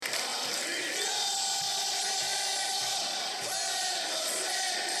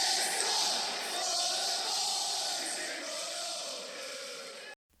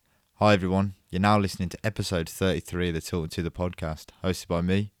Hi everyone, you're now listening to episode 33 of the Tilted to the podcast, hosted by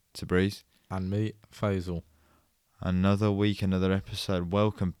me, Tabriz. And me, Faisal. Another week, another episode.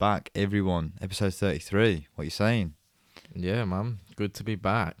 Welcome back everyone. Episode 33, what are you saying? Yeah, man. Good to be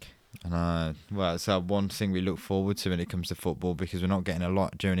back. And well, it's one thing we look forward to when it comes to football because we're not getting a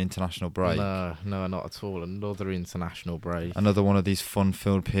lot during international break. No, not at all. Another international break. Another one of these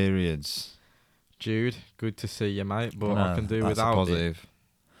fun-filled periods. Jude, good to see you, mate. But No, I can do that's a without positive. it.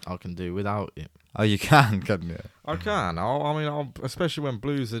 I can do without it. Oh, you can, couldn't you? I can. I mean, especially when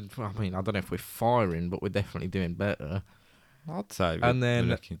Blues are... I mean, I don't know if we're firing, but we're definitely doing better. I'd say And we're then-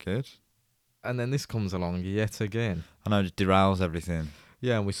 looking good. And then this comes along yet again. I know, it derails everything.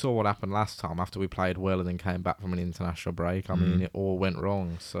 Yeah, and we saw what happened last time after we played well and then came back from an international break. I mean, it all went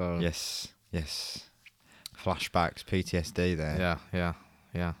wrong, so... Yes. Flashbacks, PTSD there.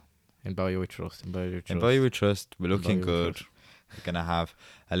 Yeah. In Bowie we trust. In Bowie we trust. We're looking In Bowie we good. trust. We're going to have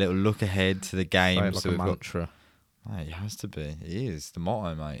a little look ahead to the games. Like that a we've got. mantra. Mate, it has to be. It is the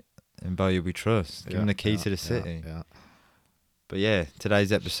motto, mate. In Bowie we trust. Give them the key to the city. Yeah. But yeah,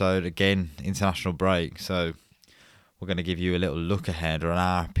 today's episode, again, international break. So we're going to give you a little look ahead on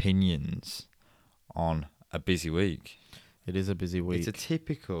our opinions on a busy week. It is a busy week. It's a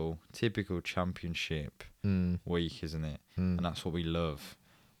typical championship week, isn't it? And that's what we love.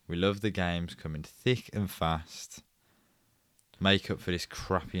 We love the games coming thick and fast. Make up for this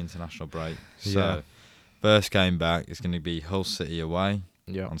crappy international break. So, Yeah. First game back is going to be Hull City away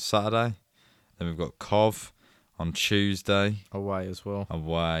Yeah. on Saturday. Then we've got Cov on Tuesday Away as well.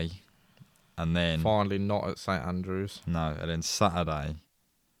 away. And then, Finally not at St Andrews. no, and then Saturday,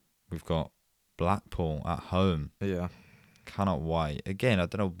 we've got Blackpool at home. Yeah. Cannot wait. Again, I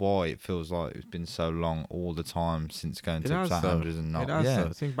don't know why it feels like it's been so long all the time since going It to has, St though. Andrews and not. It has, yeah, though.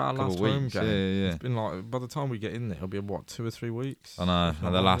 Think about our couple last of home weeks. game. Yeah. It's been like, by the time we get in there, it'll be, 2 or 3 weeks? I know. If not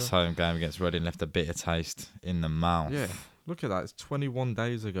And the last longer. home game against Reading left a bitter taste in the mouth. Yeah. Look at that. It's 21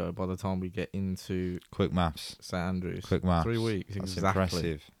 days ago by the time we get into Quick maths. St Andrews. Quick maths. 3 weeks, That's exactly.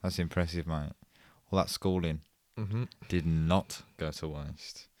 impressive. That's impressive, mate. All that schooling Mm-hmm. did not go to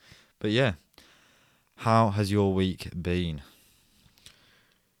waste. But yeah, how has your week been?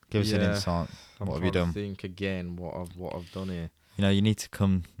 Give us an Yeah. insight. I'm What have you trying done? to think again what I've done here. You know, you need to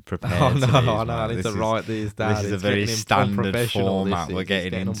come prepared. Oh, no, to these, I know. mate. I need This to is- write these down. this is a It's very getting standard unprofessional, format this we're is. It's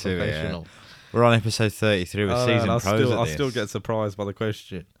getting into here. unprofessional. We're on episode 33 with I know, season and pros I at still this. get surprised by the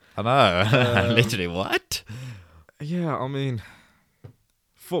question. I know. Um, Literally, what? Yeah, I mean,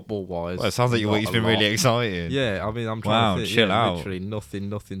 football-wise... Well, it sounds like your not week's a been lot. really exciting. Yeah, I mean, I'm Wow, trying to think. chill yeah, out. Literally,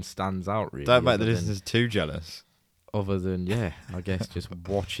 nothing stands out, really. Don't make the other than- listeners too jealous. Other than, I guess just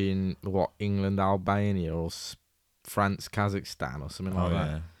watching, England, Albania, or France, Kazakhstan, or something like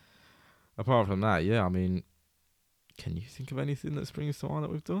that. Apart from that, I mean, can you think of anything that springs to mind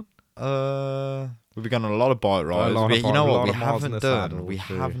that we've done? We've gone on a lot of bike rides. lot of You bike- know a what? lot We of miles in haven't the done. saddle, We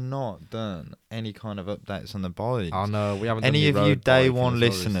true. have not done any kind of updates on the bikes. Oh, no, we haven't done Any any of you road day biking one as well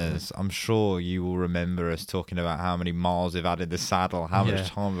recently. listeners, I'm sure you will remember us talking about how many miles we've had in the saddle, how Yeah. much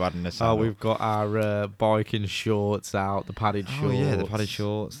time we've had in the Oh, saddle. we've got our biking shorts out, the padded shorts. Oh yeah, the padded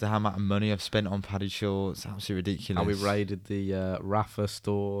shorts. The amount of money I've spent on padded shorts, absolutely ridiculous. And we raided the Rafa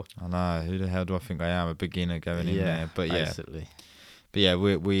store. I know. Who the hell do I think I am? A beginner going in there. But basically.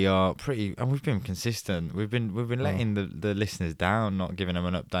 we are pretty, and we've been consistent. We've been letting the listeners down, not giving them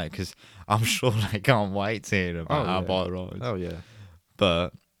an update because I'm sure they can't wait to hear about our bike rides. Oh, yeah. But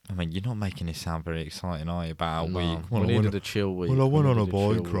I mean, you're not making it sound very exciting, are you? About our week. We needed a chill week. Well, I went We on a needed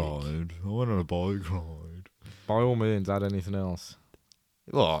chill bike week. ride. I went on a bike ride. By all means, add anything else.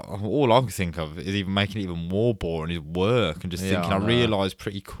 Well, all I can think of is even making it even more boring is work and just Yeah, thinking. I I know. realised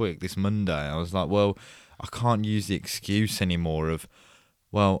pretty quick this Monday. I was like, well, I can't use the excuse anymore of,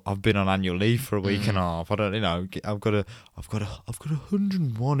 well, I've been on annual leave for a week and a half. I don't, I've got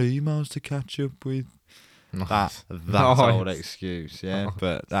 101 emails to catch up with. Nice. That's Nice. old excuse, yeah.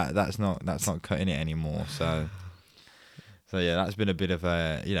 But that's not cutting it anymore. So yeah, that's been a bit of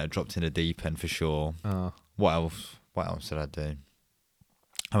a dropped in the deep end for sure. What else? What else did I do?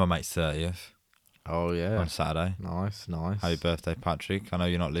 I'm my mate's 30th Oh, yeah. on Saturday. Nice. Happy birthday, Patrick. I know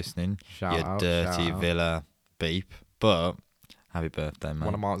you're not listening. Shout You out. dirty shout out. Villa beep. But happy birthday, mate.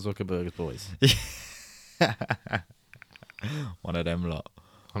 One of Mark Zuckerberg's boys. One of them lot.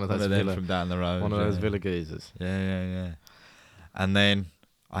 One of One those of them Villa, from down the road. one of those yeah. Villa geezers. Yeah. And then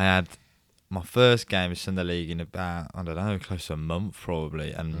I had my first game of Sunday League in about, I don't know, close to a month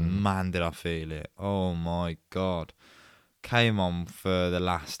probably. And man, did I feel it. Oh my God. Came on for the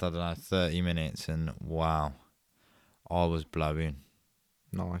last, 30 minutes and wow. I was blowing.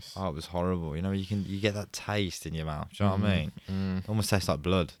 Nice. Oh, it was horrible. You know, you get that taste in your mouth. Do you know what I mean? Mm. Almost tastes like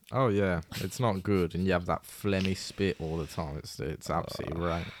blood. Oh yeah, it's not good, and you have that phlegmy spit all the time. It's absolutely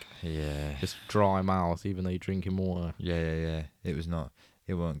rank. Yeah. Just dry mouth, even though you're drinking water. Yeah. It was not.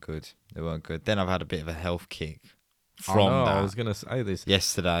 It weren't good. Then I've had a bit of a health kick I from know, that. I was gonna say this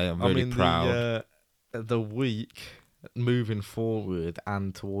Yesterday, I'm really proud. The week moving forward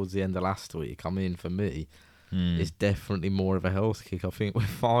and towards the end of last week, I mean, for me, it's definitely more of a health kick. I think we're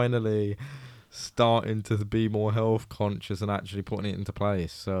finally starting to be more health conscious and actually putting it into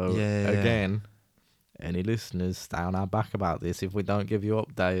place. So again, any listeners, stay on our back about this. If we don't give you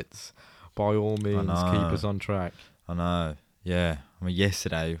updates, by all means, keep us on track. I know. Yeah. I mean,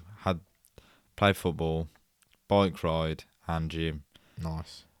 yesterday had played football, bike ride, and gym.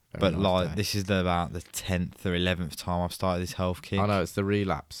 Nice. But nice day. This is about the 10th or 11th time I've started this health kick. I know, it's the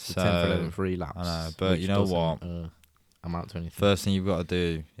relapse. The 10th or 11th relapse. I know, but you know what? Amount to anything. First thing you've got to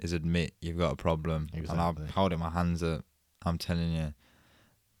do is admit you've got a problem. Exactly. And I'm holding my hands up. I'm telling you,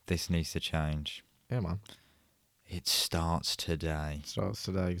 this needs to change. Yeah, man. It starts today.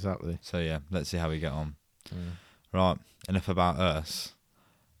 Exactly. So yeah, let's see how we get on. Yeah. Right, enough about us.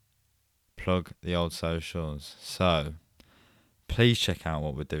 Plug the old socials. So, please check out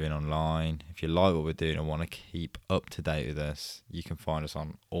what we're doing online. If you like what we're doing and want to keep up to date with us, you can find us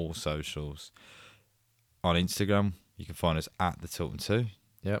on all socials. On Instagram, you can find us at the Tilton 2.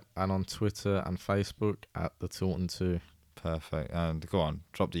 Yep, and on Twitter and Facebook at the Tilton 2. Perfect. And go on,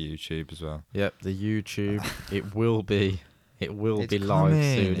 drop the YouTube as well. Yep, the YouTube. it will be live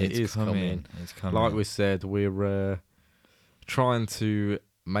soon. It's coming. It's coming. Like we said, we're trying to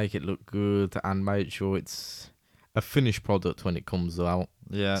make it look good and make sure it's a finished product when it comes out.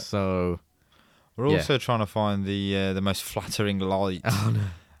 Yeah. So we're also trying to find the most flattering light. Oh, no.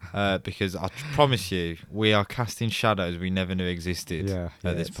 Because I promise you, we are casting shadows we never knew existed at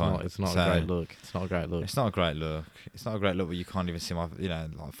this point. It's not a great look. It's not a great look. It's not a great look. It's not a great look where you can't even see my,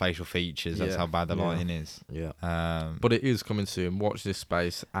 like facial features. That's how bad the lighting is. Yeah. But it is coming soon. Watch this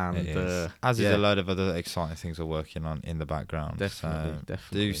space, and as is a load of other exciting things we're working on in the background. Definitely.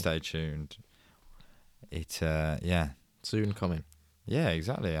 Do stay tuned. It's soon coming. Yeah,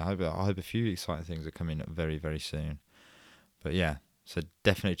 exactly. I hope a few exciting things are coming very, very soon. But yeah. So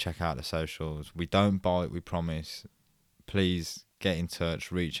definitely check out the socials. We don't bite, we promise. Please get in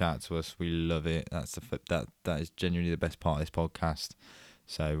touch, reach out to us. We love it. That is genuinely the best part of this podcast.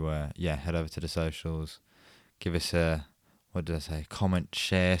 So head over to the socials. Give us a comment,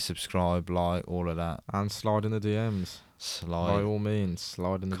 share, subscribe, like, all of that. And slide in the DMs. By all means,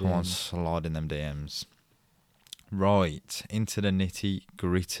 slide in the DMs. Come on, slide in them DMs. Right, into the nitty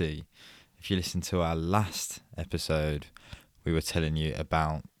gritty. If you listen to our last episode, we were telling you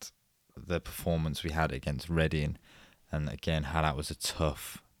about the performance we had against Reading, and again how that was a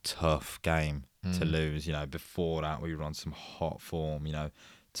tough game to lose. Before that we were on some hot form.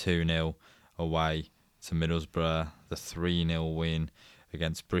 2-0 away to Middlesbrough, the 3-0 win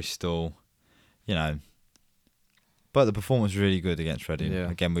against Bristol. But the performance was really good against Reading.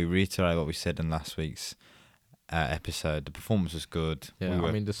 Yeah. Again, we reiterate what we said in last week's episode. The performance was good.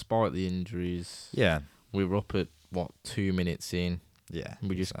 Yeah, despite the injuries. Yeah, we were up at 2 minutes in? Yeah.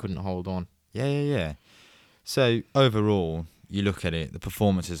 We just couldn't hold on. Yeah. So, overall, you look at it, the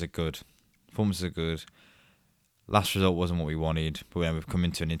performances are good. Last result wasn't what we wanted, but we've come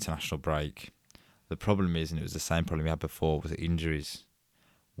into an international break. The problem is, and it was the same problem we had before, was the injuries.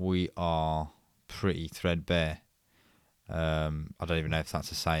 We are pretty threadbare. I don't even know if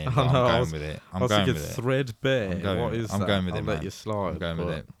that's a saying, but I'm going with it. I'm going with it. Threadbare? What is that? I'm going with it, I'll let you slide. I'm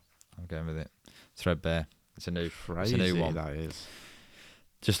going with it. Threadbare. It's a new one. That is.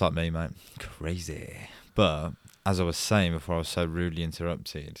 Just like me, mate. Crazy. But as I was saying before I was so rudely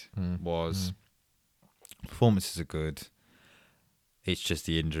interrupted, performances are good. It's just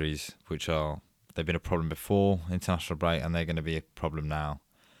the injuries, they've been a problem before international break, and they're going to be a problem now.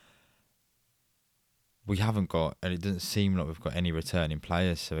 We haven't got, and it doesn't seem like we've got any returning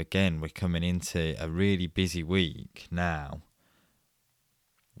players. So again, we're coming into a really busy week now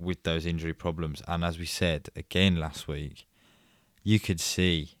with those injury problems. And as we said again last week, you could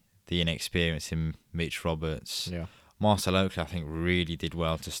see the inexperience in Mitch Roberts. Yeah. Marcel Oakley, I think, really did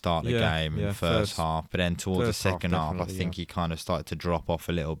well to start the game in the first half. But then towards the second half, I think he kind of started to drop off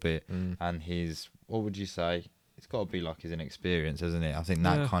a little bit. And what would you say? It's got to be like his inexperience, isn't it? I think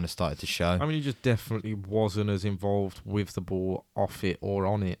that kind of started to show. He just definitely wasn't as involved with the ball off it or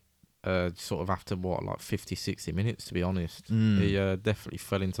on it. Sort of after 50, 60 minutes, to be honest. He definitely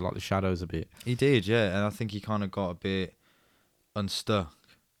fell into the shadows a bit. He did, yeah. And I think he kind of got a bit unstuck.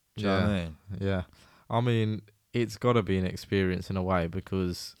 Do you know what I mean? Yeah. it's got to be an experience in a way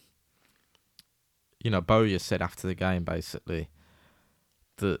because, Bowyer said after the game basically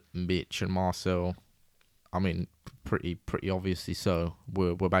that Mitch and Marcel, I mean, pretty obviously so,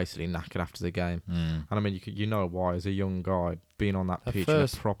 were basically knackered after the game. And I mean, you know why, as a young guy, being on that pitch in a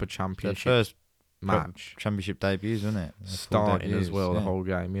proper championship match. Championship debuts, wasn't it? Starting as well, the whole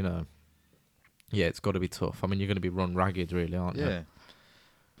game, Yeah, it's got to be tough. I mean, you're going to be run ragged, really, aren't you? Yeah.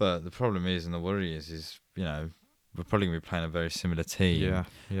 But the problem is, and the worry is we're probably going to be playing a very similar team.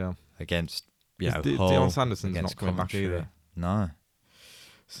 Yeah. Against, Hull. Dion Sanderson's not coming back either. No.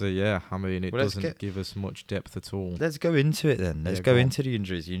 So, yeah, I mean, it doesn't give us much depth at all. Let's go into it then. Let's go into the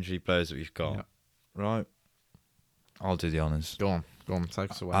injury players that we've got. Yeah. Right. I'll do the honours. Go on,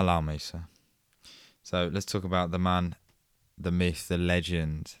 take us away. Allow me, sir. So, let's talk about the man, the myth, the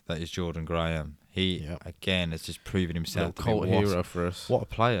legend that is Jordan Graham. He, again, has just proven himself to be cult hero for us. What a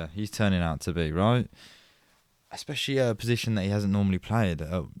player he's turning out to be, right? Especially a position that he hasn't normally played.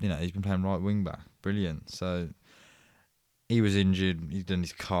 He's been playing right wing back. Brilliant. So, he was injured. He's done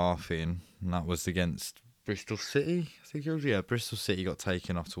his calf in, and that was against Bristol City. I think it was. Yeah, Bristol City got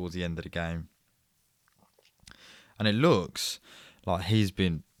taken off towards the end of the game. And it looks like he's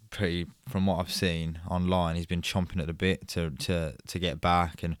been pretty, from what I've seen online, he's been chomping at the bit to get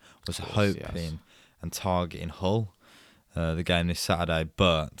back and was hoping and targeting Hull, the game this Saturday.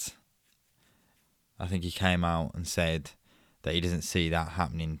 But I think he came out and said that he doesn't see that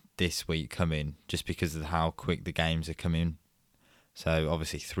happening this week coming just because of how quick the games are coming. So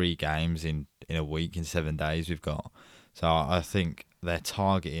obviously 3 games in a week, in 7 days we've got. So I think they're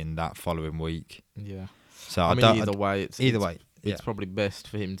targeting that following week. Yeah. So either way, it's probably best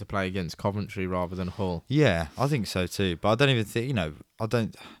for him to play against Coventry rather than Hull. Yeah, I think so too. But I don't even think, I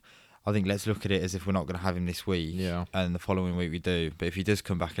think let's look at it as if we're not going to have him this week. Yeah. And the following week we do. But if he does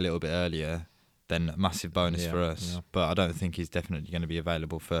come back a little bit earlier, then massive bonus for us. Yeah. But I don't think he's definitely going to be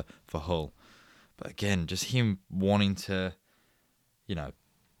available for Hull. But again, just him wanting to,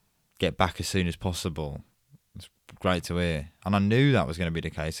 get back as soon as possible. It's great to hear. And I knew that was going to be the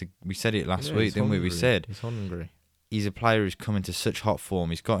case. We said it last week, didn't we? We said he's hungry. He's a player who's come into such hot form.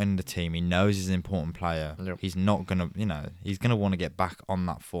 He's got in the team. He knows he's an important player. Yep. He's not going to, he's going to want to get back on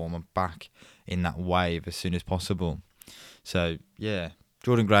that form and back in that wave as soon as possible. So, yeah,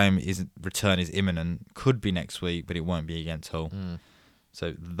 Jordan Graham's return is imminent. Could be next week, but it won't be against Hull.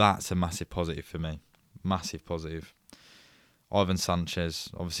 So that's a massive positive for me. Massive positive. Ivan Sanchez,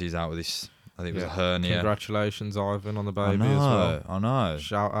 obviously, he's out with this, I think it was a hernia. Congratulations, Ivan, on the baby as well. I know.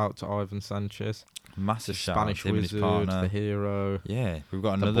 Shout out to Ivan Sanchez. Massive shout out Spanish to him and his partner. the hero. Yeah, we've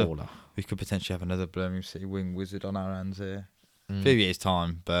got another. We could potentially have another Birmingham City wing wizard on our hands here. A few years'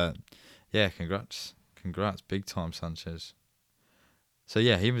 time, but yeah, congrats, big time, Sanchez. So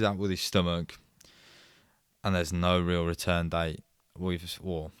yeah, he was out with his stomach, and there's no real return date. I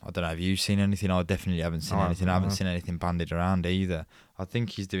don't know. Have you seen anything? I definitely haven't seen anything. I haven't seen anything bandied around either. I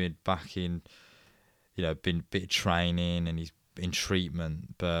think he's doing back in, been a bit of training and he's in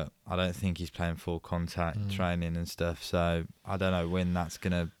treatment, but I don't think he's playing full contact training and stuff. So I don't know when that's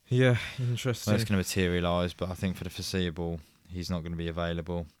gonna. Yeah, interesting. That's gonna materialise, but I think for the foreseeable, he's not going to be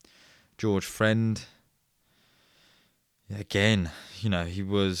available. George Friend. Again, he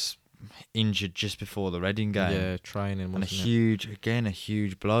was injured just before the Reading game. Yeah, training, and a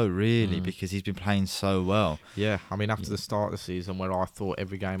huge blow, really, because he's been playing so well. Yeah, I mean, after the start of the season, where I thought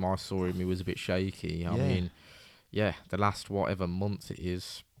every game I saw him, he was a bit shaky. I mean, the last whatever month it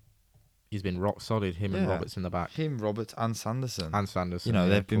is, he's been rock solid. Him and Roberts in the back. Roberts, and Sanderson.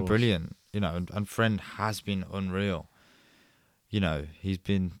 They've been brilliant. And Friend has been unreal. He's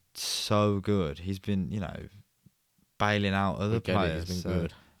been so good. He's been, bailing out other players. He's been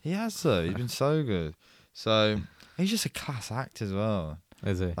good. He has, though. He's been so good. So, he's just a class act as well.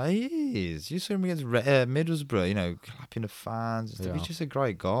 Is he? He is. You saw him against Middlesbrough, clapping the fans and stuff. Yeah. He's just a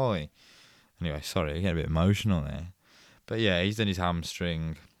great guy. Anyway, sorry, I get a bit emotional there. But yeah, he's done his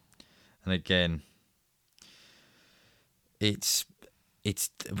hamstring. And again, I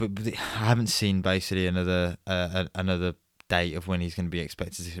haven't seen basically another date of when he's going to be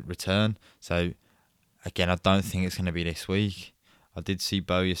expected to return. So, again, I don't think it's going to be this week. I did see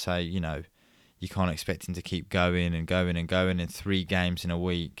Bowyer say, you can't expect him to keep going and going and going in 3 games in a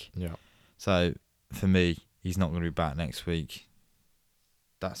week. Yeah. So, for me, he's not going to be back next week.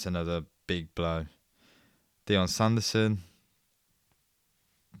 That's another big blow. Dion Sanderson,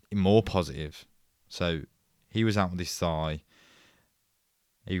 more positive. So, he was out with his thigh.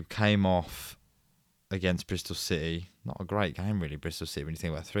 He came off against Bristol City. Not a great game, really, Bristol City, when you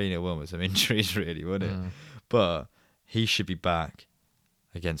think about 3-0 win with some injuries, really, wouldn't it? But he should be back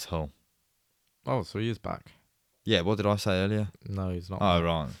against Hull. Oh, so he is back. Yeah, what did I say earlier? No, he's not. Oh,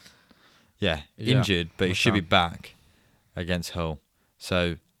 right. Yeah, injured, but he should be back against Hull.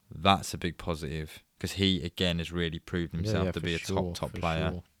 So that's a big positive because he, again, has really proved himself to be a top player.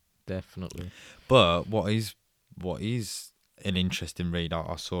 Sure. Definitely. But what is an interesting read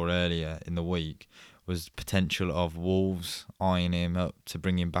I saw earlier in the week was the potential of Wolves eyeing him up to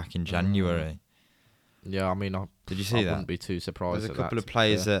bring him back in January. Yeah, I mean, did you see that? I wouldn't be too surprised. There's a couple of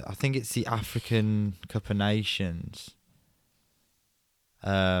players that I think it's the African Cup of Nations.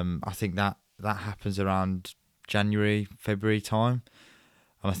 I think that happens around January, February time,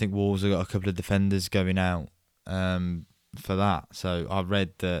 and I think Wolves have got a couple of defenders going out for that. So I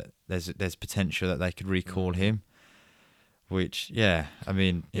read that there's potential that they could recall him. Which, yeah, I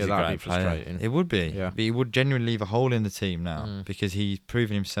mean, he's a great player. It would be. Yeah. But he would genuinely leave a hole in the team now because he's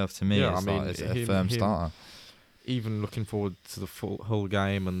proven himself to me as a firm starter. Even looking forward to the whole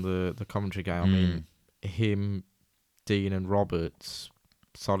game and the commentary game, I mean, him, Dean and Roberts,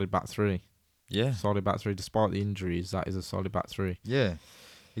 solid back three. Yeah. Solid back three. Despite the injuries, that is a solid back three. Yeah,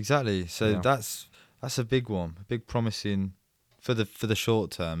 exactly. So that's a big one, a big promising for the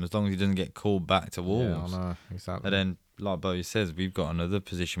short term, as long as he doesn't get called back to Wolves. Yeah, I know, exactly. And then, like Bowie says, we've got another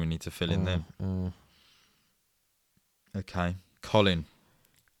position we need to fill in then. Okay. Colin,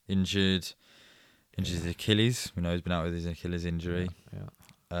 injured his Achilles. We know he's been out with his Achilles injury.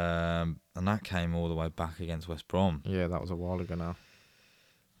 Yeah. And that came all the way back against West Brom. Yeah, that was a while ago now.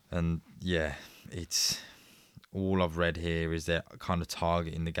 And yeah, it's all I've read here is they're kind of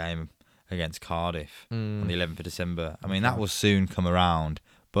targeting the game against Cardiff on the 11th of December. I mean, that will soon come around,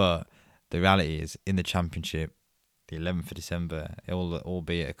 but the reality is, in the Championship, the 11th of December,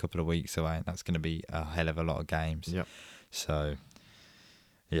 albeit a couple of weeks away, that's going to be a hell of a lot of games. Yep. So,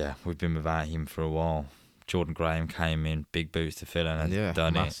 yeah, we've been without him for a while. Jordan Graham came in, big boots to fill, and has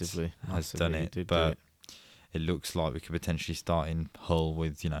done massively, it. Has done it, but it looks like we could potentially start in Hull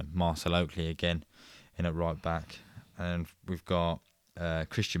with, Marcel Oakley again in at right back. And we've got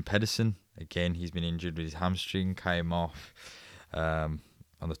Christian Pedersen. Again, he's been injured with his hamstring, came off on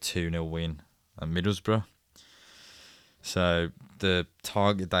the 2-0 win at Middlesbrough. So the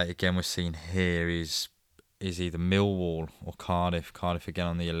target date again we're seeing here is either Millwall or Cardiff. Cardiff again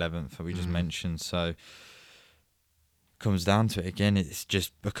on the 11th that we just mentioned. So comes down to it again. It's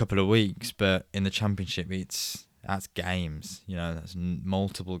just a couple of weeks, but in the Championship, that's games. That's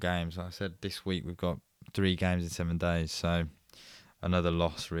multiple games. Like I said, this week we've got 3 games in 7 days. So another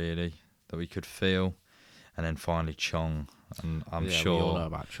loss really that we could feel. And then finally Chong, and I'm sure we all know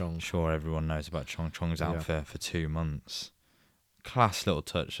about Chong. Sure, everyone knows about Chong. Chong's out for 2 months. Class little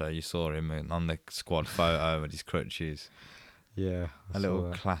touch though. You saw him on the squad photo with his crutches. Yeah, a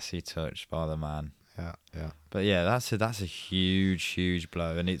little classy touch by the man. Yeah. But yeah, that's a huge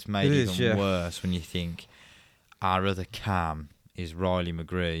blow, and it's made even worse when you think our other cam is Riley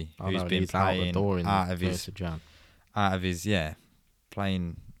McGree, who's been playing out of his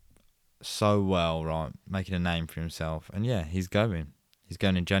playing so well, right, making a name for himself, and he's going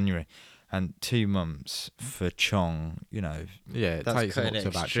in January, and 2 months for Chong, it that's takes him up to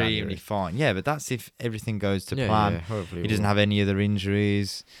about January. Fine. Yeah, but that's if everything goes to plan. Hopefully he doesn't have any other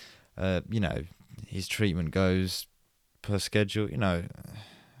injuries. His treatment goes per schedule.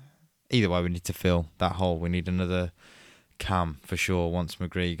 Either way, we need to fill that hole. We need another cam for sure. Once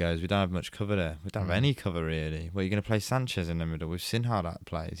McGree goes, we don't have much cover there. We don't have any cover really. Well, you're going to play Sanchez in the middle. We've seen how that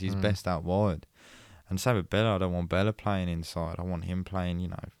plays. He's best out wide. And same with Bella. I don't want Bella playing inside. I want him playing,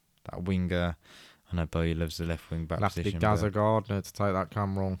 that winger. I know Bowie loves the left wing back position. Gaza Gardner to take that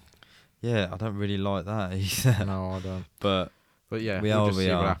cam wrong. Yeah, I don't really like that either. No, I don't. But yeah, we'll just see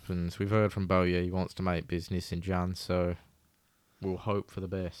what happens. We've heard from Bowie he wants to make business in Jan, so we'll hope for the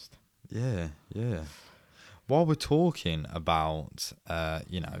best. Yeah. While we're talking about,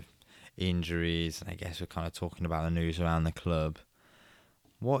 injuries, and I guess we're kind of talking about the news around the club,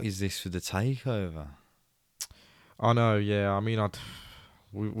 what is this for the takeover? I know, yeah. I mean,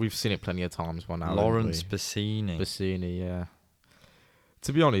 we've seen it plenty of times by now. Lawrence Bassini. Bassini, yeah.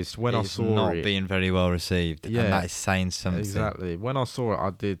 To be honest, when I saw it... It's not being very well received, and that is saying something. Exactly. When I saw it,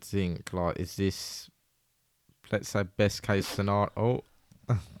 I did think, is this, let's say, best case scenario? Oh,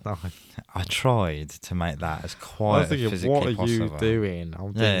 no. I tried to make that as quiet as physically possible. What are you doing?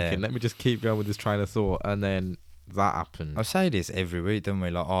 I'm thinking, let me just keep going with this train of thought, and then that happened. I say this every week, don't we?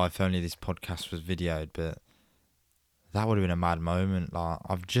 Like, if only this podcast was videoed, but that would have been a mad moment. Like,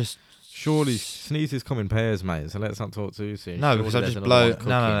 Surely sneezes come in pairs, mate. So let's not talk too soon. No, because I just blow.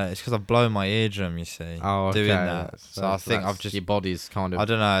 No. It's because I've blown my eardrum. You see, okay. Doing that. So I think I've just your body's kind of. I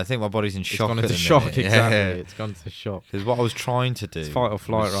don't know. I think my body's in shock. It's gone into shock. Exactly. It's gone into shock. Because what I was trying to do, it's fight or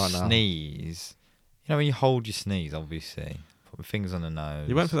flight right now. Sneeze You know, when you hold your sneeze, obviously, put my fingers on the nose.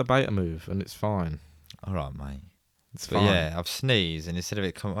 You went for the beta move, and it's fine. All right, mate. It's But fine. yeah, I've sneezed, and instead of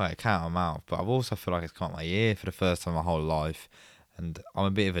it coming, it came out of my mouth, but I've also feel like it's come out my ear for the first time in my whole life. And I'm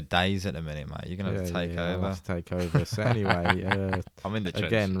a bit of a daze at the minute, mate. You're going to have to take over. I'll have to take over. So anyway, I'm in the trench.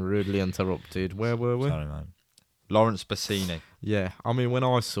 again, rudely interrupted. Where were we? Sorry, man. Lawrence Bassini. Yeah, I mean, when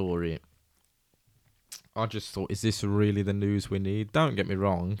I saw it, I just thought, is this really the news we need? Don't get me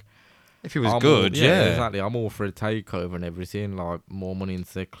wrong. If it was good, yeah. Exactly. I'm all for a takeover and everything, like more money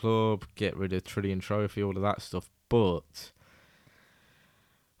into the club, get rid of Trillion Trophy, all of that stuff. But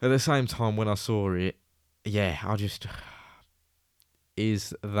at the same time, when I saw it, yeah, I just...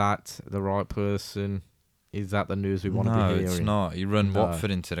 Is that the right person? Is that the news we want to be hearing? No, it's not. You run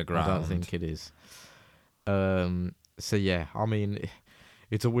Watford into the ground. I don't think it is. So, yeah, I mean,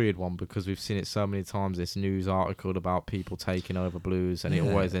 it's a weird one because we've seen it so many times, this news article about people taking over Blues, and it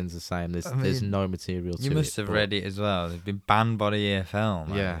always ends the same. There's no material to it. You must have read it as well. They've been banned by the EFL,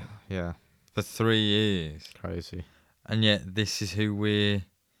 mate. Yeah. For 3 years. Crazy. And yet this is who we're...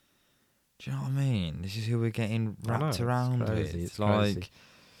 Do you know what I mean? This is who we're getting wrapped around with. It's like...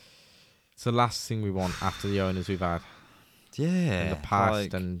 It's the last thing we want after the owners we've had. Yeah. In the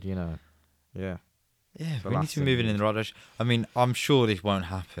past, and, you know... Yeah. Yeah, we need to be moving in the right direction. I mean, I'm sure this won't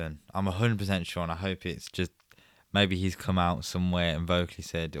happen. I'm 100% sure, and I hope it's just... Maybe he's come out somewhere and vocally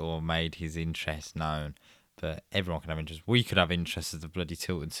said or made his interest known. But everyone can have interest. We could have interest as the bloody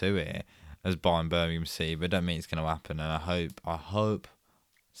tilted to it, as buying Birmingham City, but I don't mean it's going to happen. And I hope,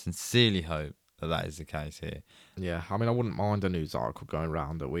 sincerely hope that is the case here. Yeah, I mean, I wouldn't mind a news article going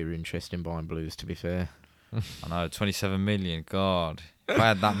around that we were interested in buying Blues, to be fair. I know, 27 million, God. If I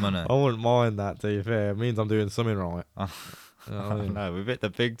had that money. I wouldn't mind that, to be fair. It means I'm doing something right. No, we've hit the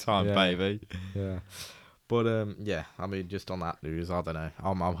big time, baby. Yeah. But, yeah, I mean, just on that news, I don't know.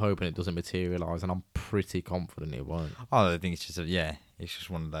 I'm hoping it doesn't materialise, and I'm pretty confident it won't. I think it's just, it's just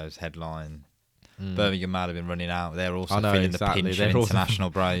one of those headline... Birmingham might have been running out. They're also feeling the pinch of international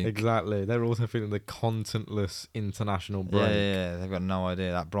break. Exactly. They're also feeling the contentless international break. Yeah, they've got no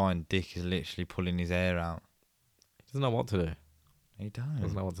idea. That Brian Dick is literally pulling his hair out. He doesn't know what to do. He don't. He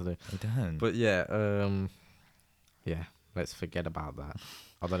doesn't know what to do. He don't. But yeah, let's forget about that.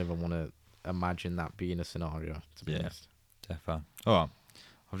 I don't even want to imagine that being a scenario, to be honest. Defo. All right.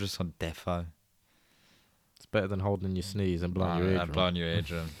 I've just on Defo. It's better than holding your sneeze and blowing your eardrum. Blowing your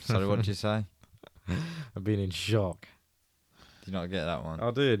eardrum. Sorry, what did you say? I've been in shock. Did you not get that one?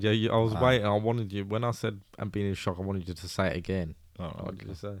 I did. Yeah, I was waiting. I wanted you. When I said I'm being in shock, I wanted you to say it again. What did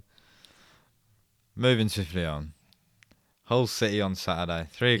you say? Moving swiftly on. Hull City on Saturday,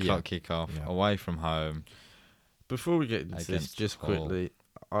 3 o'clock kickoff, away from home. Before we get into this, just quickly,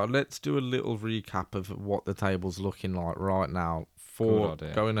 let's do a little recap of what the table's looking like right now for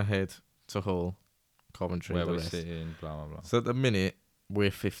going ahead to Hull, Coventry, where we're sitting, blah blah blah. So at the minute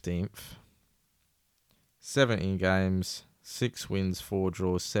we're 15th. 17 games, 6 wins, 4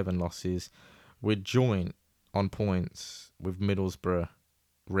 draws, 7 losses. We're joint on points with Middlesbrough,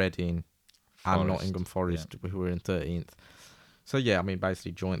 Reading, and Nottingham Forest, who are in 13th. So, yeah, I mean,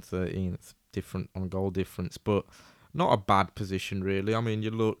 basically joint 13th, different on goal difference, but not a bad position, really. I mean, you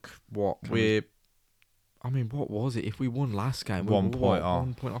look what was it? If we won last game, 1 point off.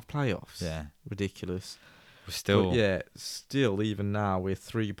 1 point off playoffs. Yeah. Ridiculous. We're still... But still, even now, we're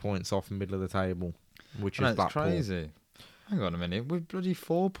 3 points off the middle of the table. Which is Blackpool. Crazy. Hang on a minute. We're bloody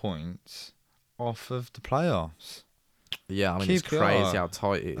 4 points off of the playoffs. Yeah, I mean, it's crazy how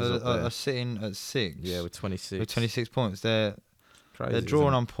tight it is. Are sitting at 6. Yeah, with 26. With 26 points. They're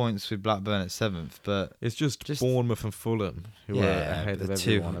drawing on points with Blackburn at 7th, but... It's just Bournemouth and Fulham who are ahead of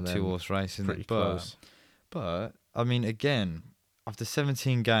everyone. And two-horse race, isn't pretty it? Close. But, I mean, again, after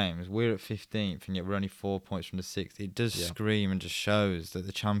 17 games, we're at 15th, and yet we're only 4 points from the 6th. It does scream and just shows that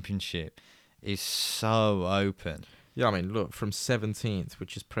the Championship is so open. Yeah, I mean, look, from 17th,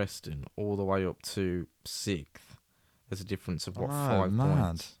 which is Preston, all the way up to 6th, there's a difference of, 5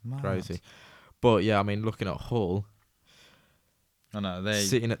 points? Mad. Crazy. But, yeah, I mean, looking at Hull, I know, they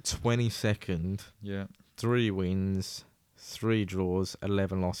sitting at 22nd, 3 wins, 3 draws,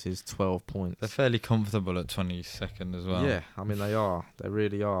 11 losses, 12 points. They're fairly comfortable at 22nd as well. Yeah, I mean, they are. They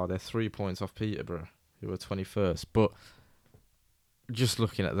really are. They're 3 points off Peterborough, who are 21st. But just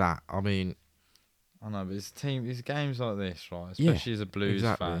looking at that, I mean... I know, but it's games like this, right? Especially as a Blues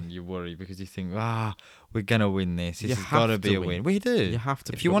fan, you worry because you think, we're going to win this. This has got to be a win. We do. You have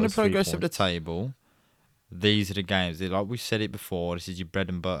to. If you want to progress up the table, these are the games. Like we've said it before, this is your bread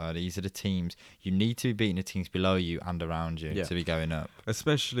and butter. These are the teams. You need to be beating the teams below you and around you to be going up.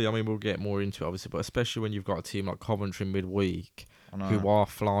 Especially, I mean, we'll get more into it, obviously, but especially when you've got a team like Coventry midweek who are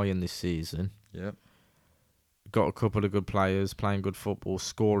flying this season. Yep. got a couple of good players playing good football,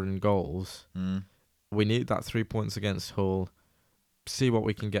 scoring goals. We need that 3 points against Hull. See what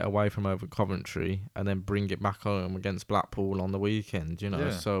we can get away from over Coventry, and then bring it back home against Blackpool on the weekend.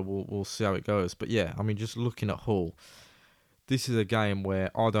 So we'll see how it goes. But yeah, I mean, just looking at Hull, this is a game where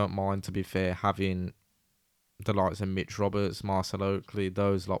I don't mind, to be fair, having the likes of Mitch Roberts, Marcel Oakley,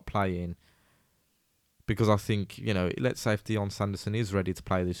 those lot playing, because I think, let's say if Dion Sanderson is ready to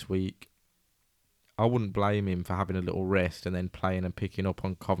play this week, I wouldn't blame him for having a little rest and then playing and picking up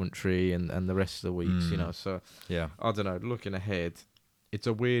on Coventry and the rest of the weeks, So, yeah, I don't know. Looking ahead, it's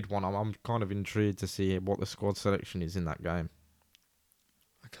a weird one. I'm kind of intrigued to see what the squad selection is in that game.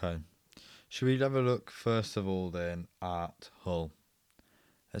 Okay. Should we have a look, first of all, then, at Hull?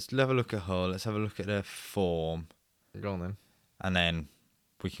 Let's have a look at Hull. Let's have a look at their form. Go on, then. And then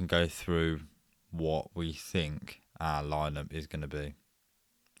we can go through what we think our lineup is going to be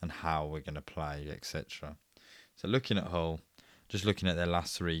and how we're going to play, etc. So looking at Hull, just looking at their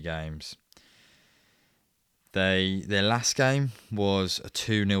last 3 games, their last game was a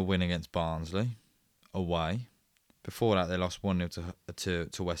 2-0 win against Barnsley away. Before that, they lost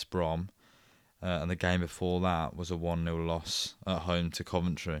 1-0 to West Brom. And the game before that was a 1-0 loss at home to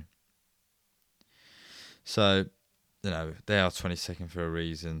Coventry. So, they are 22nd for a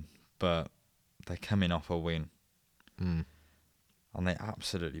reason, but they're coming off a win. And they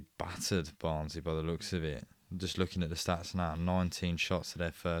absolutely battered Barnsley by the looks of it. Just looking at the stats now, 19 shots to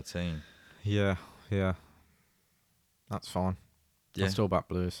their 13. Yeah. That's fine. Yeah. I still back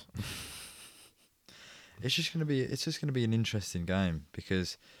Blues. It's just gonna be an interesting game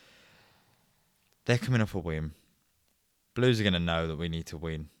because they're coming off a win. Blues are gonna know that we need to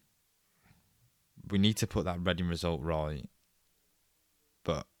win. We need to put that Reading result right.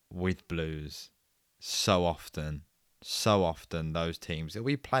 But with Blues, so often those teams that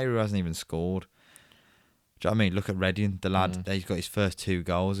we play who hasn't even scored. Do you know what I mean? Look at Reading, the lad. He's got his first 2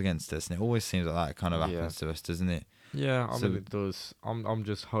 goals against us, and it always seems like that kind of happens to us, doesn't it? Yeah, I mean it does. I'm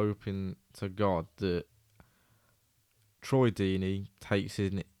just hoping to God that Troy Deeney takes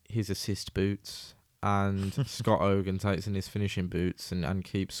in his assist boots and Scott Hogan takes in his finishing boots and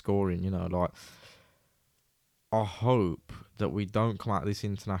keeps scoring. I hope that we don't come out of this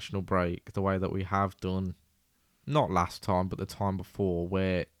international break the way that we have done, not last time, but the time before,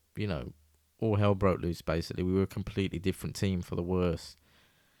 where, all hell broke loose, basically. We were a completely different team for the worse.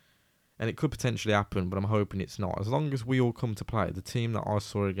 And it could potentially happen, but I'm hoping it's not. As long as we all come to play, the team that I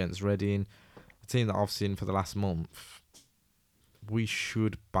saw against Reading, the team that I've seen for the last month, we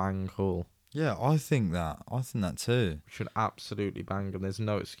should bang Hull. Yeah, I think that too. We should absolutely bang them. There's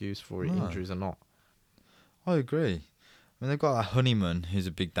no excuse for it, injuries or not. I agree. I mean, they've got a Honeyman who's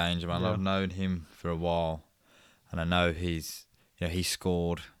a big danger man. Yeah. I've known him for a while, and I know he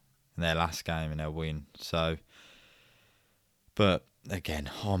scored in their last game in their win. So, but again,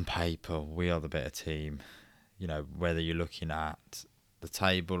 on paper, we are the better team. Whether you're looking at the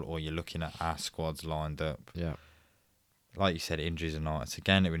table or you're looking at our squads lined up. Yeah. Like you said, injuries or not, it's a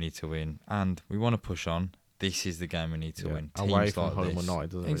game that we need to win, and we want to push on. This is the game we need to win. Away Teams from like home this. or not, it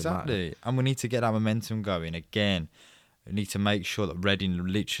doesn't exactly. really matter. And we need to get that momentum going again. We need to make sure that Reading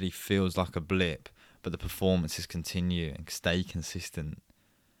literally feels like a blip, but the performances continue and stay consistent.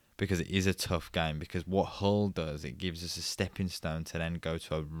 Because it is a tough game. Because what Hull does, it gives us a stepping stone to then go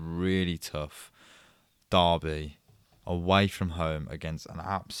to a really tough derby away from home against an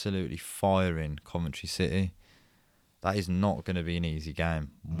absolutely firing Coventry City. That is not going to be an easy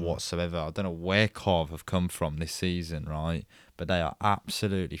game whatsoever. I don't know where Cov have come from this season, right? But they are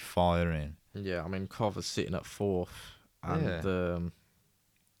absolutely firing. Yeah, I mean, Cov is sitting at 4th. And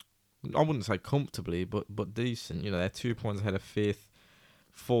I wouldn't say comfortably, but decent. They're 2 points ahead of 5th,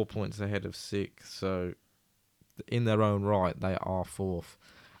 4 points ahead of 6th. So, in their own right, they are 4th.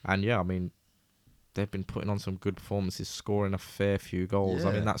 And yeah, I mean, they've been putting on some good performances, scoring a fair few goals.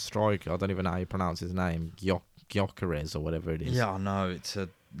 Yeah. I mean, that striker, I don't even know how you pronounce his name, Gyökeres or whatever it is. Yeah, I know. He's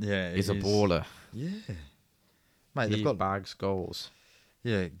a baller. Yeah. Mate, He they've got bags goals.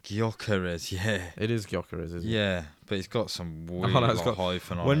 Yeah, Gyökeres, yeah. It is Gyökeres, isn't it? Yeah, but it's got some weird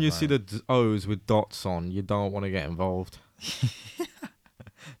hyphen on it. When you mate. see the O's with dots on, you don't want to get involved.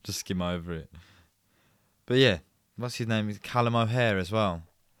 Just skim over it. But yeah, what's his name? Callum O'Hare as well.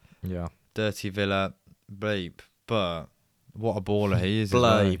 Yeah. Dirty Villa, bleep. But what a baller he is.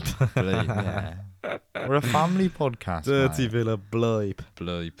 Bleep. Bleep, yeah. We're a family podcast, Dirty mate. Villa, bleep.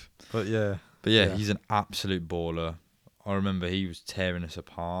 Bleep. But yeah, he's an absolute baller. I remember he was tearing us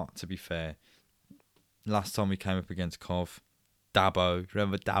apart, to be fair. Last time we came up against Cov, Dabo.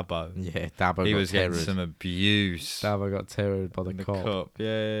 Remember Dabo? Yeah, Dabo He got was getting some abuse. Dabo got terrored by the in the cop. cup.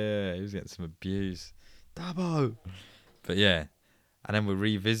 Yeah. He was getting some abuse. Dabo. But yeah, and then we're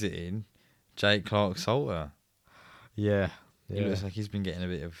revisiting Jake Clark-Salter. Yeah. He looks like he's been getting a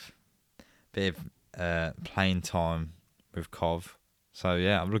bit of playing time with Cov. So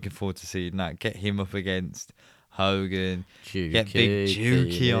yeah, I'm looking forward to seeing that. Get him up against Hogan. Dukey, Get Big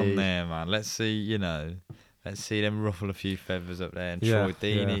Dukey on Deeney. there, man. Let's see, let's see them ruffle a few feathers up there. And Troy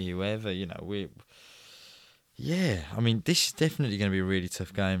Deeney, whoever, I mean, this is definitely going to be a really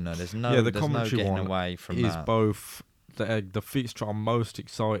tough game, though. There's no getting away from that. Is both the fixture I'm most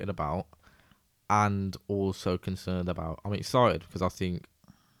excited about and also concerned about. I'm excited because I think,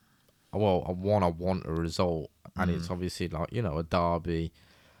 I want a result, and it's obviously like, a derby.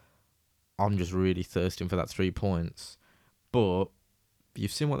 I'm just really thirsting for that 3 points. But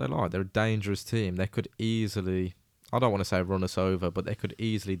you've seen what they're like. They're a dangerous team. They could easily, I don't want to say run us over, but they could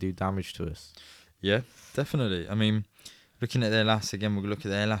easily do damage to us. Yeah, definitely. I mean, looking at we'll look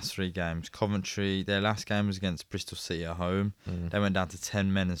at their last 3 games. Coventry, their last game was against Bristol City at home. They went down to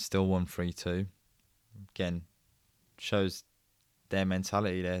 10 men and still won 3-2. Again, shows their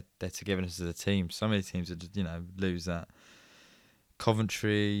mentality, their togetherness as a team. So many teams would, lose that.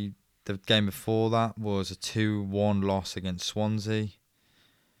 Coventry, the game before that was a 2-1 loss against Swansea.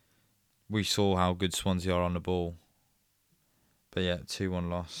 We saw how good Swansea are on the ball. But yeah, 2-1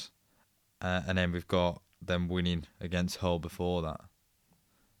 loss. And then we've got them winning against Hull before that.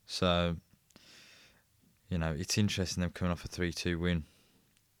 So, it's interesting them coming off a 3-2 win.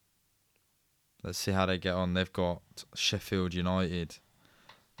 Let's see how they get on. They've got Sheffield United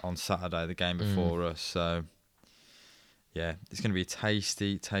on Saturday, the game before us. So, yeah, it's going to be a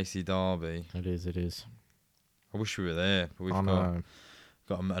tasty, tasty derby. It is. I wish we were there, but we've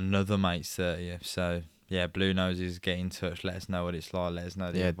got another mate's 30th. So, yeah, Blue Noses, get in touch. Let us know what it's like. Let us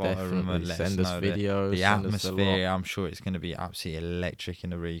know the environment. Let us know videos, the atmosphere. I'm sure it's going to be absolutely electric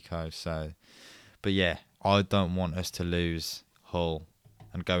in the Rico. So, but yeah, I don't want us to lose Hull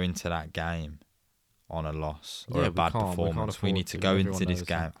and go into that game on a loss or a bad performance. We need to go into this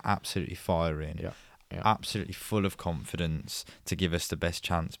game absolutely firing, absolutely full of confidence to give us the best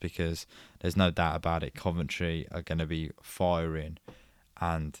chance, because there's no doubt about it. Coventry are going to be firing,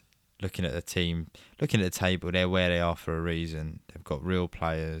 and looking at the team, looking at the table, they're where they are for a reason. They've got real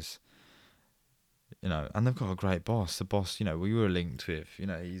players, and they've got a great boss. The boss, we were linked with,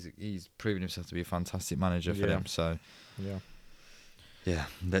 he's proven himself to be a fantastic manager for them. So, yeah,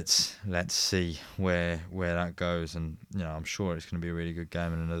 let's see where that goes, and I'm sure it's going to be a really good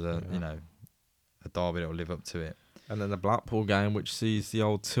game and another, a derby that will live up to it. And then the Blackpool game, which sees the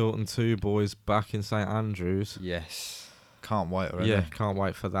old Tilton 2 boys back in St Andrews. Yes, can't wait already. Yeah, can't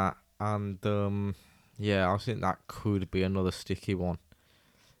wait for that. And I think that could be another sticky one.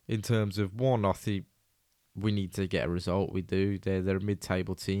 In terms of one, I think we need to get a result. We do. They're a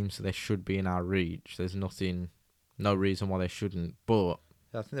mid-table team, so they should be in our reach. There's no reason why they shouldn't. But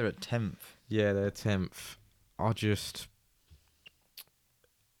I think they're at 10th. Yeah, they're 10th. I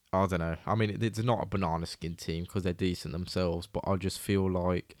don't know. I mean, it's not a banana skin team because they're decent themselves, but I just feel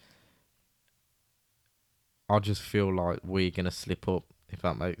like we're gonna slip up, if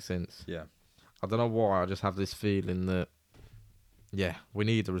that makes sense. Yeah. I don't know why. I just have this feeling that, we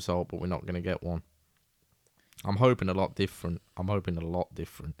need the result, but we're not gonna get one. I'm hoping a lot different.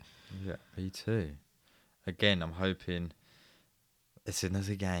 Yeah, me too. Again, I'm hoping it's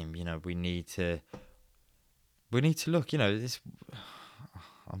another game. We need to look.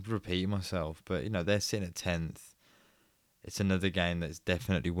 I'm repeating myself, but they're sitting at 10th. It's another game that's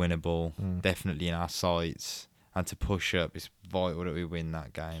definitely winnable, definitely in our sights, and to push up, it's vital that we win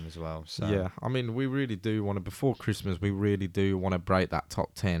that game as well. So yeah, I mean, we really do want to, before Christmas, we really do want to break that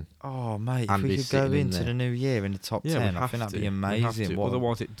top 10. Oh mate, if we could go into the new year in the top 10, I think that'd be amazing.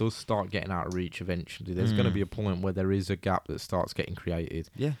 Otherwise, it does start getting out of reach eventually. There's going to be a point where there is a gap that starts getting created.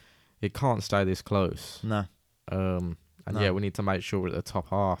 Yeah, it can't stay this close. No. We need to make sure we're at the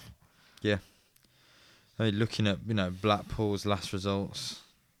top half. Yeah. I mean, looking at Blackpool's last results,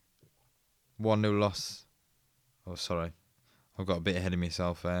 1-0 loss. Oh, sorry, I've got a bit ahead of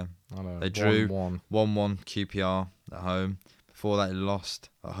myself there. I know. They drew 1-1 QPR at home. Before that, they lost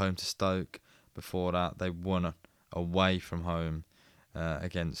at home to Stoke. Before that, they won away from home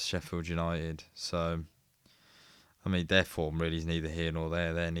against Sheffield United. So, I mean, their form really is neither here nor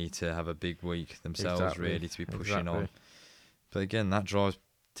there. They need to have a big week themselves, really, to be pushing on. But again, that drives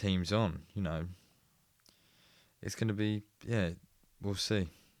teams on. It's going to be, we'll see.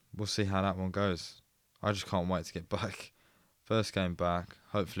 We'll see how that one goes. I just can't wait to get back. First game back.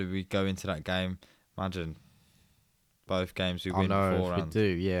 Hopefully we go into that game. Imagine both games we win beforehand. If we do,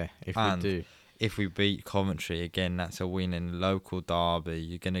 yeah. If we beat Coventry, again, that's a win in local derby.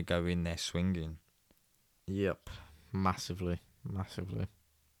 You're going to go in there swinging. Yep, massively.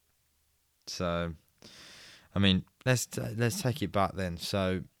 So, I mean, let's take it back then.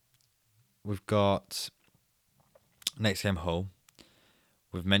 So, we've got next game Hull.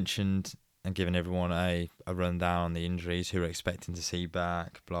 We've mentioned and given everyone a rundown on the injuries, who we're expecting to see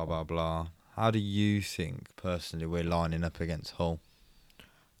back, blah, blah, blah. How do you think, personally, we're lining up against Hull?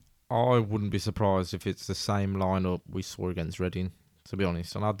 I wouldn't be surprised if it's the same lineup we saw against Reading, to be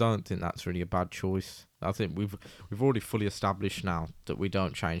honest. And I don't think that's really a bad choice. I think we've already fully established now that we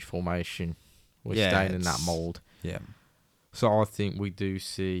don't change formation. We're staying in that mould. Yeah. So I think we do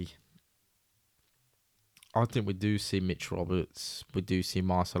see Mitch Roberts. We do see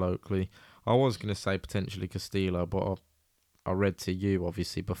Marcel Oakley. I was going to say potentially Castillo, but I read to you,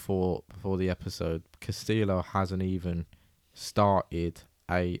 obviously, before the episode, Castillo hasn't even started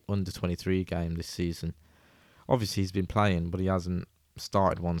a under-23 game this season. Obviously, he's been playing, but he hasn't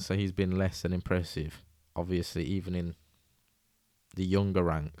started one, so he's been less than impressive, obviously, even in the younger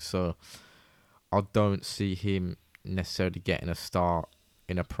ranks. So I don't see him necessarily getting a start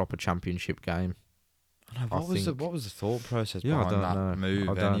in a proper championship game. What was the thought process behind that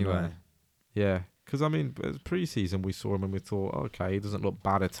move anyway? Yeah, because I mean, pre-season we saw him and we thought, okay, he doesn't look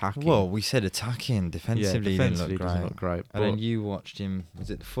bad attacking. Well, we said attacking. Defensively, he didn't look great. And then you watched him. Was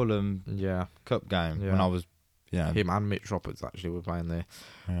it the Fulham Cup game when I was? Yeah, him and Mitch Roberts actually were playing there.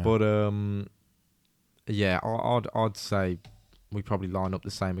 Yeah. But I'd say we probably line up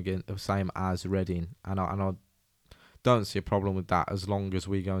the same as Reading, and I don't see a problem with that as long as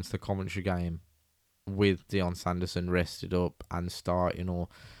we go into the Coventry game with Dion Sanderson rested up and starting. Or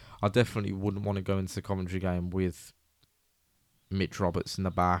I definitely wouldn't want to go into the Coventry game with Mitch Roberts in the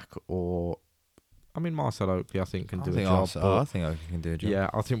back, or I mean Marcel Oakley I think can do a job. I think Oakley can do a job. Yeah,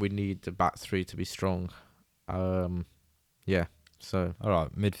 I think we need the back three to be strong. So all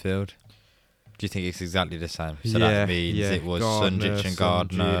right, midfield. Do you think it's exactly the same? So that means it was Sunjic and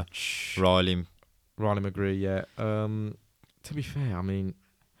Gardner, Riley McGree. Yeah. To be fair, I mean,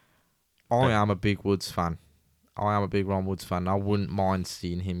 I am a big Woods fan. I am a big Ron Woods fan. I wouldn't mind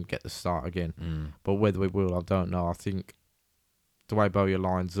seeing him get the start again. But whether we will, I don't know. I think the way Bowyer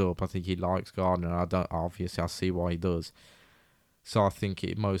lines up, I think he likes Gardner. I see why he does. So I think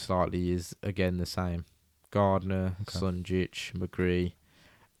it most likely is again the same. Gardner, Sunjic, McGree,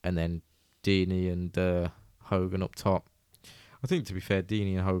 and then Deeney and Hogan up top. I think, to be fair,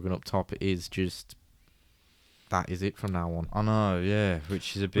 Deeney and Hogan up top is just... That is it from now on. I know, yeah,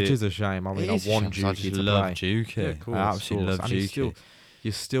 which is a shame. I mean, I want Juki to play. I just love Juki. Yeah, of course, I absolutely love Juki.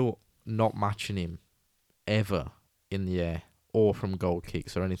 You're still not matching him ever in the air or from goal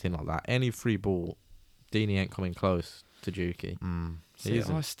kicks or anything like that. Any free ball, Deeney ain't coming close to Juki.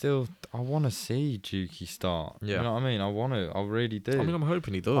 I want to see Juki start. Yeah. You know what I mean? I really do. I mean, I'm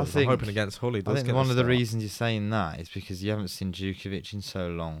hoping he does. I'm hoping against Hull he does. I think one of the reasons you're saying that is because you haven't seen Djukovic in so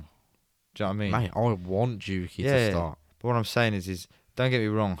long. Do you know what I mean? Mate, I want Juki to start. But what I'm saying is don't get me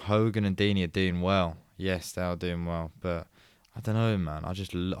wrong, Hogan and Deeney are doing well. Yes, they are doing well. But I don't know, man.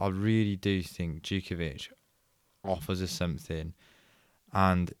 I really do think Djukovic offers us something.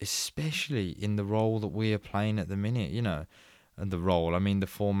 And especially in the role that we are playing at the minute, you know. And the role, I mean, the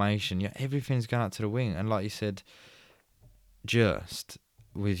formation, everything's going out to the wing. And like you said, just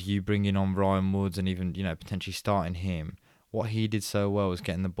with you bringing on Ryan Woods and even, potentially starting him, what he did so well was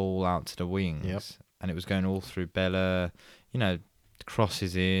getting the ball out to the wings. Yep. And it was going all through Bella,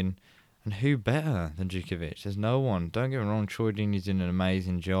 crosses in. And who better than Djukovic? There's no one. Don't get me wrong, Troy Deeney's doing an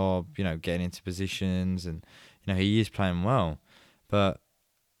amazing job, getting into positions. And, he is playing well. But,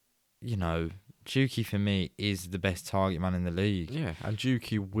 Juki for me is the best target man in the league. Yeah, and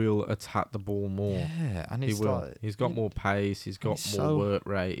Juki will attack the ball more. Yeah, and he will. He's got more pace. He's got more work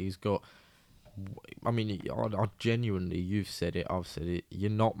rate. He's got. I mean, I genuinely, you've said it. I've said it.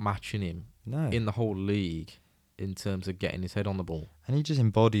 You're not matching him in the whole league in terms of getting his head on the ball. And he just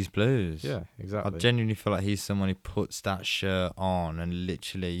embodies Blues. Yeah, exactly. I genuinely feel like he's someone who puts that shirt on and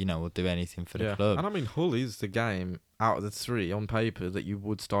literally, will do anything for the club. And I mean, Hull is the game out of the three on paper that you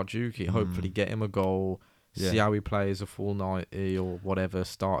would start Juki. Hopefully get him a goal, see how he plays a full 90 or whatever,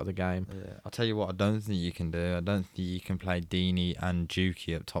 start of the game. Yeah. I'll tell you what I don't think you can do. I don't think you can play Deeney and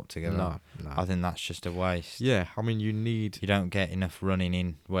Juki up top together. No. I think that's just a waste. Yeah, I mean, you don't get enough running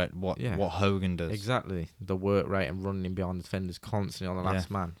in what Hogan does. Exactly. The work rate and running in behind the defenders constantly on the last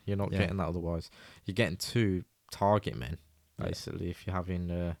man. You're not getting that otherwise. You're getting two target men, basically, if you're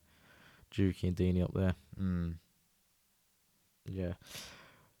having Juki and Deeney up there. Yeah.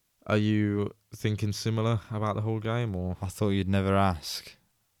 Are you thinking similar about the whole game, or? I thought you'd never ask.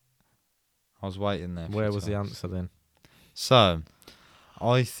 I was waiting there. Where was the answer then? So,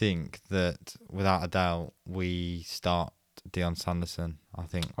 I think that without a doubt we start Dion Sanderson. I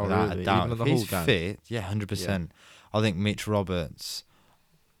think without a doubt, if he's fit, 100%. I think Mitch Roberts,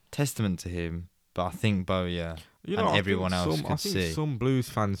 testament to him, but I think Bowyer and everyone else could see. I think some Blues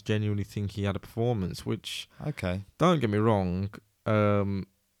fans genuinely think he had a performance, which don't get me wrong. Obviously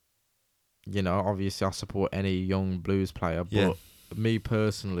I support any young Blues player, but me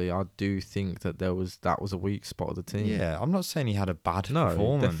personally, I do think that that was a weak spot of the team. Yeah, I'm not saying he had a bad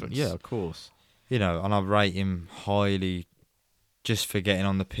performance. Definitely. Yeah, of course. And I rate him highly just for getting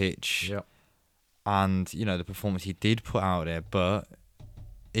on the pitch. Yep. And, the performance he did put out there, but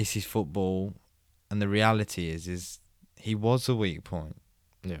it's his football, and the reality is he was a weak point.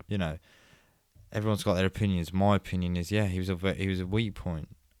 Yeah. Everyone's got their opinions. My opinion is, he was a weak point,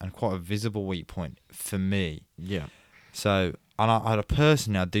 and quite a visible weak point for me. Yeah. So, and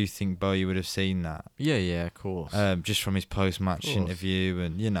I do think Bowyer would have seen that. Yeah, of course. Just from his post-match interview,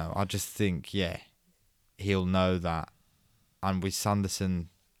 and I just think, he'll know that. And with Sanderson,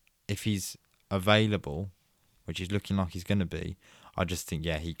 if he's available, which he's looking like he's going to be, I just think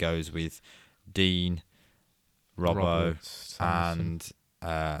he goes with Dean, Robbo, and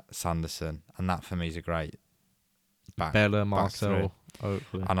Sanderson, and that for me is a great Bella, Marcel,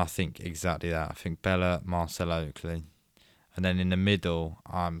 Oakley. And I think exactly that. I think Bella, Marcel, Oakley. And then in the middle,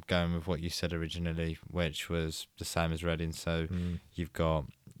 I'm going with what you said originally, which was the same as Reading. So you've got,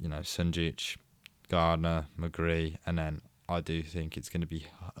 Sunjic, Gardner, McGree, and then I do think it's going to be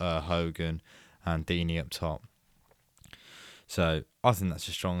Hogan and Deeney up top. So I think that's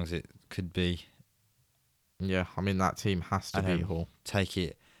as strong as it could be. Yeah, I mean that team has to be Hull. Take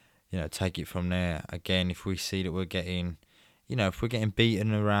it from there. Again, if we see that we're getting, if we're getting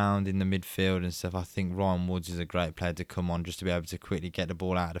beaten around in the midfield and stuff, I think Ryan Woods is a great player to come on just to be able to quickly get the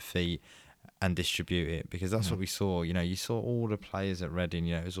ball out of the feet and distribute it, because that's what we saw. You saw all the players at Reading.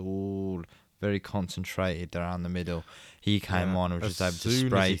 It was all very concentrated around the middle. He came on and was just able to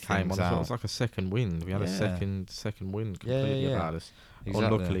spray things out. It was like a second wind. We had a second wind completely about us. Exactly.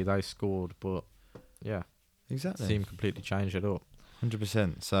 Unluckily, they scored, but exactly. The team completely changed it up.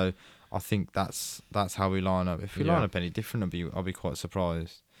 100%. So I think that's how we line up. If we line up any different, I'll be quite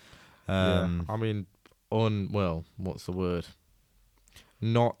surprised. I mean, what's the word?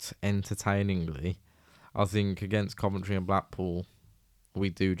 Not entertainingly, I think against Coventry and Blackpool,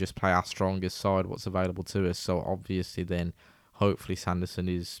 we do just play our strongest side, what's available to us. So obviously then, hopefully Sanderson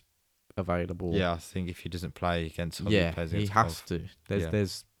is available. Yeah, I think if he doesn't play against he has to.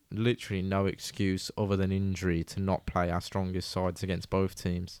 There's literally no excuse other than injury to not play our strongest sides against both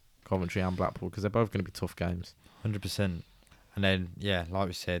teams, Coventry and Blackpool, because they're both going to be tough games. 100%. And then, like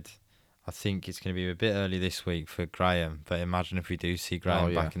we said, I think it's going to be a bit early this week for Graham, but imagine if we do see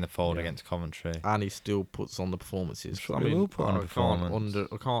Graham back in the fold against Coventry. And he still puts on the performances. Sure, he will put on a performance.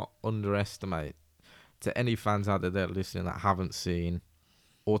 I can't underestimate, to any fans out there that are listening that haven't seen,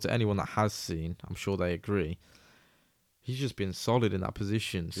 or to anyone that has seen, I'm sure they agree, he's just been solid in that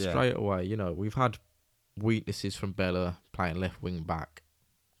position straight away. We've had weaknesses from Bella playing left wing back.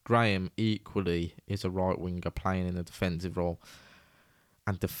 Graham equally is a right winger playing in a defensive role.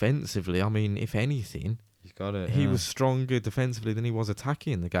 And defensively, I mean, if anything, he's got it. He was stronger defensively than he was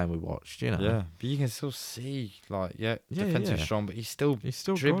attacking in the game we watched. Yeah, but you can still see, defensive strong, but he's still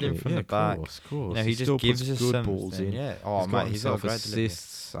dribbling from the back. Of course. He just gives us good something. Balls in. Yeah. He's got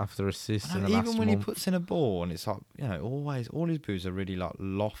assists after assists. Even when he puts in a ball, and it's like, always all his boots are really like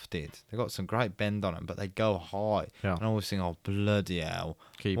lofted. They've got some great bend on them, but they go high. Yeah. And I always think, oh bloody hell,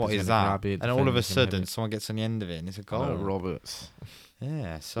 Keeper's what is that? And all of a sudden, someone gets on the end of it, and it's a goal. Roberts.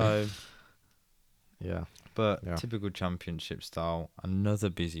 Yeah, so but Yeah. Typical championship style. Another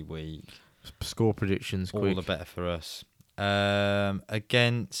busy week. Score predictions, quick. All the better for us.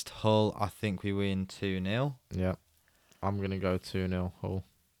 Against Hull, I think we win 2-0. Yeah. I'm going to go 2-0 Hull.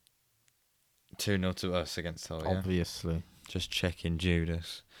 2-0 to us against Hull, Obviously. Just checking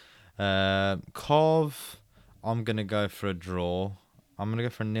Judas. Cov, I'm going to go for a draw. I'm going to go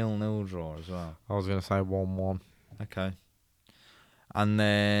for a 0-0 draw as well. I was going to say 1-1. Okay. And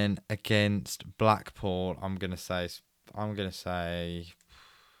then against Blackpool, I'm going to say 2-1.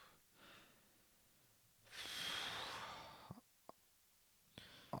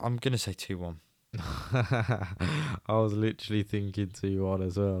 I was literally thinking 2-1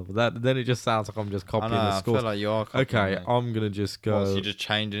 as well. But then it just sounds like I'm just copying the scores. I feel like you are copying it. I'm going to just go... So you're just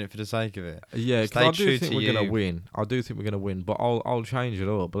changing it for the sake of it? Yeah, because I do think we're going to win. But I'll change it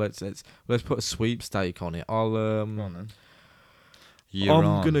up. But let's put a sweepstake on it. Go on then.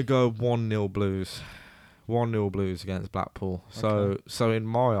 I'm going to go 1-0 Blues. 1-0 Blues against Blackpool. Okay. So in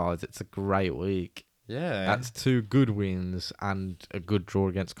my eyes, it's a great week. Yeah. That's 2 good wins and a good draw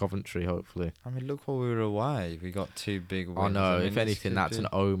against Coventry, hopefully. I mean, look while we were away. We got 2 big wins. I know. mean, If anything, that's an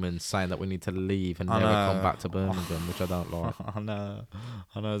omen saying that we need to leave and never come back to Birmingham, which I don't like. I know.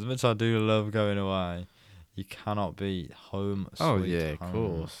 As much as I do love going away, you cannot beat home. Oh, yeah,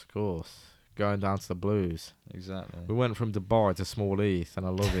 of course. Going down to the Blues. Exactly. We went from Dubai to Small Heath, and I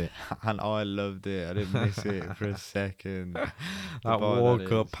love it. And I loved it. I didn't miss it for a second. That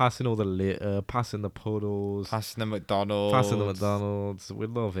walk up, passing all the litter, passing the puddles, passing the McDonald's. We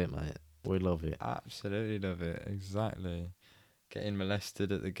love it, mate. We love it. Absolutely love it. Exactly. Getting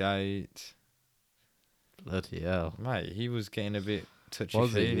molested at the gate. Bloody hell. Mate, he was getting a bit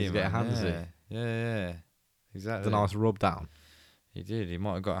touchy-feely. He was getting handsy. Yeah. Exactly. The nice rub down. He did. He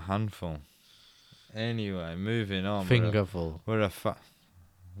might have got a handful. Anyway, moving on. Fingerful.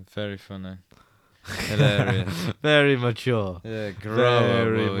 Very funny. Hilarious. Very mature. Yeah,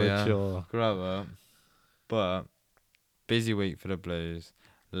 very mature. Yeah. Grow up. But, busy week for the Blues.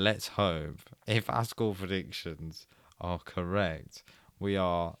 Let's hope, if our score predictions are correct, we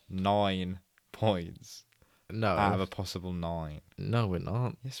are 9 points out of a possible 9. No, we're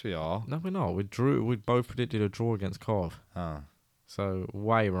not. Yes, we are. No, we're not. We drew. We both predicted a draw against Cov. Oh. So,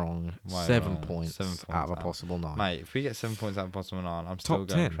 way wrong. 7 points out of a possible 9. Mate, if we get 7 points out of a possible 9, I'm still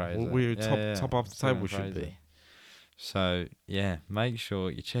going 10. Crazy. We're top of the table should be. So, yeah, make sure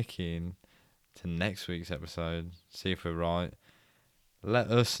you check in to next week's episode, see if we're right.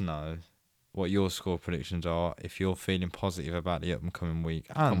 Let us know what your score predictions are, if you're feeling positive about the upcoming week.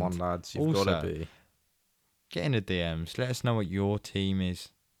 And come on, lads, you've got to be. Get in the DMs. Let us know what your team is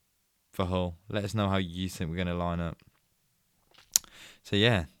for Hull. Let us know how you think we're going to line up. So,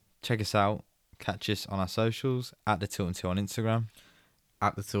 yeah, check us out. Catch us on our socials, at the Tilton 2 on Instagram.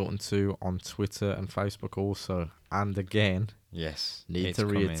 At the Tilton 2 on Twitter and Facebook also. And again, yes, need to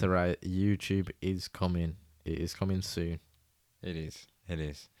reiterate, YouTube is coming. It is coming soon. It is.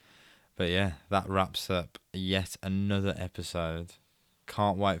 But yeah, that wraps up yet another episode.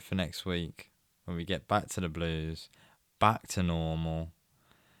 Can't wait for next week when we get back to the Blues, back to normal.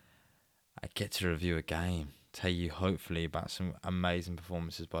 I get to review a game. Tell you hopefully about some amazing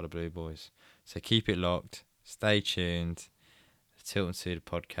performances by the Blue Boys. So keep it locked. Stay tuned. The Tilton 2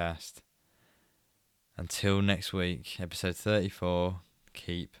 podcast. Until next week, episode 34.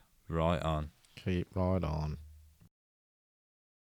 Keep right on. Keep right on.